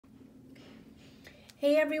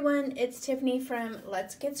Hey everyone, it's Tiffany from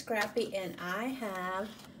Let's Get Scrappy, and I have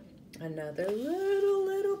another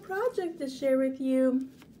little project to share with you.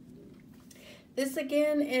 This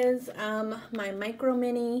again is my micro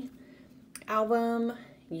mini album,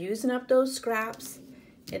 using up those scraps.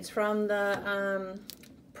 It's from the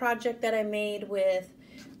project that I made with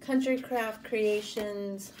Country Craft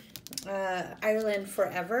Creations Ireland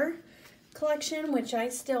Forever collection, which I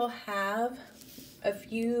still have a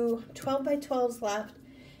few 12 by 12s left,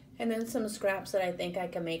 and then some scraps that I think I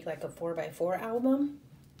can make like a 4 by 4 album.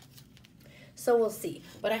 So we'll see.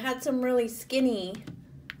 But I had some really skinny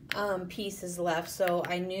pieces left, so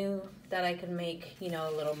I knew that I could make, you know,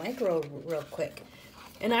 a little micro real quick.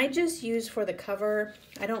 And I just used for the cover,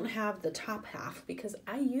 I don't have the top half because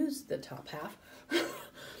I used the top half.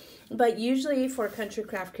 But usually for Country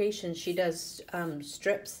Craft Creations, she does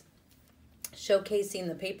strips showcasing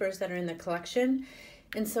the papers that are in the collection,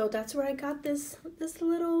 and so that's where I got this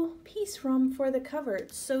little piece from for the cover.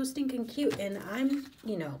 It's so stinking cute, and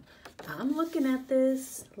I'm looking at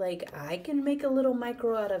this like I can make a little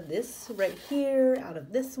micro out of this right here, out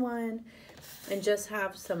of this one, and just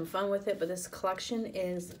have some fun with it. But this collection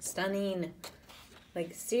is stunning,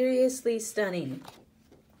 like seriously stunning.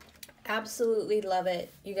 Absolutely love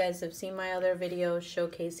it. You guys have seen my other videos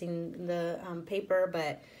showcasing the paper,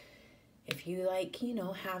 but if you like, you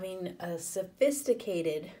know, having a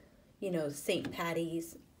sophisticated, you know, St.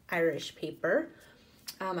 Patty's Irish paper,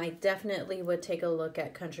 I definitely would take a look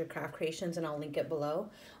at Country Craft Creations, and I'll link it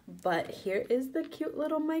below. But here is the cute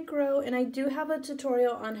little micro, and I do have a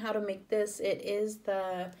tutorial on how to make this. It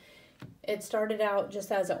started out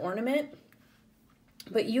just as an ornament,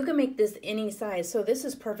 but you can make this any size. So this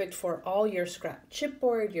is perfect for all your scrap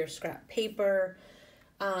chipboard, your scrap paper.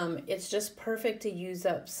 It's just perfect to use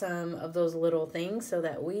up some of those little things so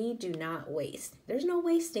that we do not waste. There's no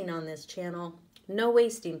wasting on this channel. No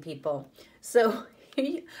wasting, people. So,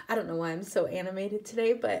 I don't know why I'm so animated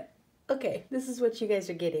today, but okay, this is what you guys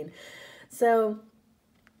are getting. So,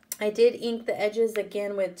 I did ink the edges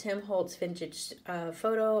again with Tim Holtz Vintage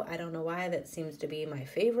Photo. I don't know why, that seems to be my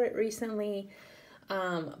favorite recently.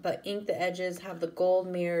 But ink the edges, have the gold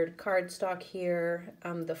mirrored cardstock here.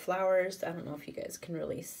 The flowers, I don't know if you guys can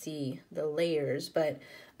really see the layers, but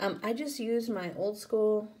I just used my old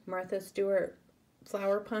school Martha Stewart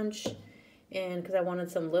flower punch, and because I wanted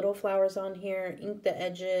some little flowers on here. Ink the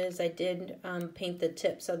edges. I did paint the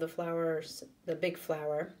tips of the flowers, the big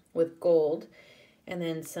flower, with gold, and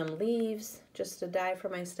then some leaves just to dye for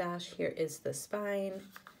my stash. Here is the spine.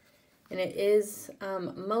 And it is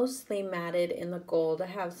mostly matted in the gold. I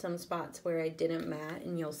have some spots where I didn't matte,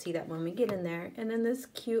 and you'll see that when we get in there. And then this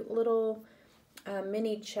cute little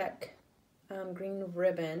mini check green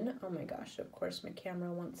ribbon. Oh my gosh, of course my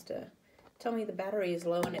camera wants to tell me the battery is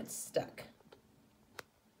low and it's stuck.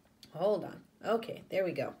 Hold on. Okay, there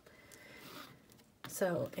we go.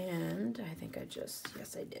 So, and I think yes,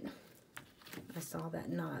 I did. I saw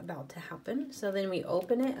that not about to happen. So then we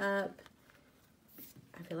open it up.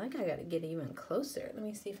 I feel like I gotta get even closer. Let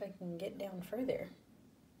me see if I can get down further,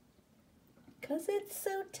 because it's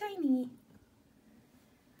so tiny.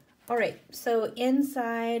 All right, so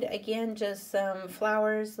inside, again, just some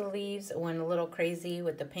flowers, the leaves. Went a little crazy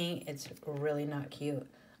with the paint. It's really not cute.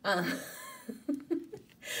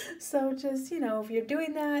 So just, you know, if you're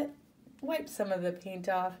doing that, wipe some of the paint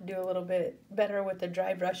off. Do a little bit better with the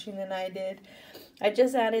dry brushing than I did. I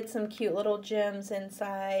just added some cute little gems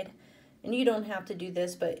inside. And you don't have to do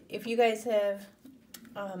this, but if you guys have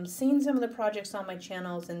seen some of the projects on my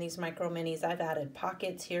channels and these micro minis, I've added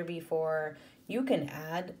pockets here before. You can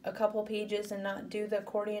add a couple pages and not do the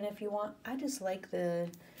accordion if you want. I like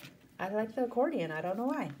the accordion. I don't know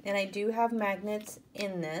why. And I do have magnets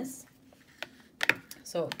in this,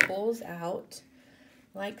 so it pulls out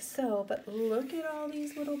like so. But look at all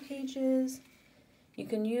these little pages. You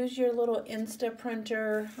can use your little Insta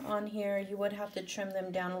printer on here. You would have to trim them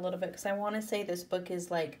down a little bit, because I want to say this book is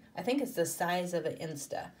like, I think it's the size of an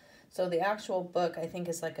Insta. So the actual book, I think,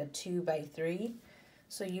 is like a 2 by 3.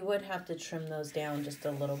 So you would have to trim those down just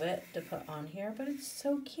a little bit to put on here, but it's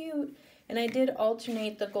so cute. And I did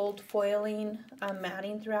alternate the gold foiling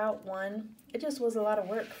matting throughout one. It just was a lot of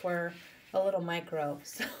work for a little micro.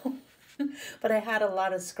 So, but I had a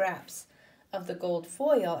lot of scraps of the gold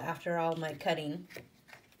foil after all my cutting,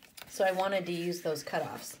 so I wanted to use those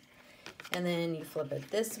cutoffs. And then you flip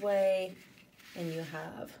it this way, and you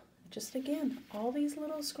have just, again, all these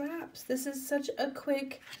little scraps. This is such a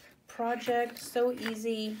quick project, so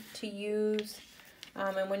easy to use.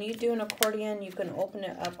 And when you do an accordion, you can open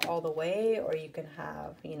it up all the way, or you can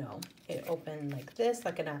have, you know, it open like this,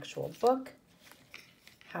 like an actual book.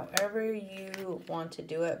 however you want to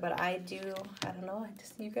do it. But I don't know,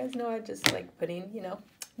 you guys know I just like putting, you know,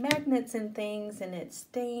 magnets and things, and it's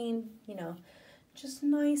staying, you know, just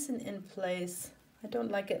nice and in place. I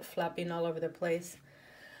don't like it flapping all over the place.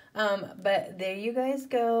 But there you guys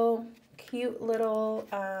go. Cute little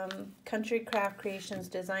Country Craft Creations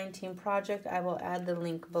design team project. I will add the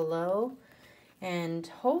link below. And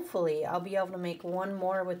hopefully I'll be able to make one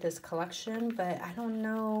more with this collection, but I don't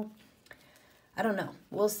know.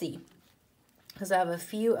 We'll see. Because I have a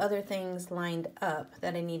few other things lined up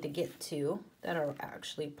that I need to get to that are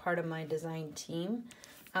actually part of my design team.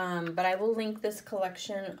 But I will link this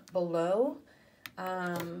collection below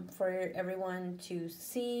for everyone to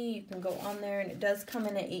see. You can go on there, and it does come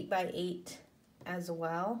in an 8x8 as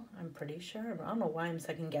well. I'm pretty sure. I don't know why I'm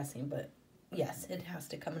second guessing, but yes, it has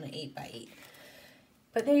to come in an 8x8.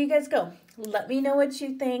 But there you guys go. Let me know what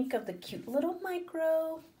you think of the cute little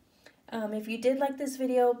micro. If you did like this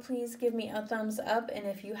video, please give me a thumbs up. And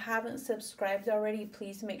if you haven't subscribed already,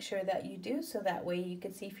 please make sure that you do, so that way you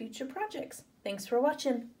can see future projects. Thanks for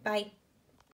watching. Bye.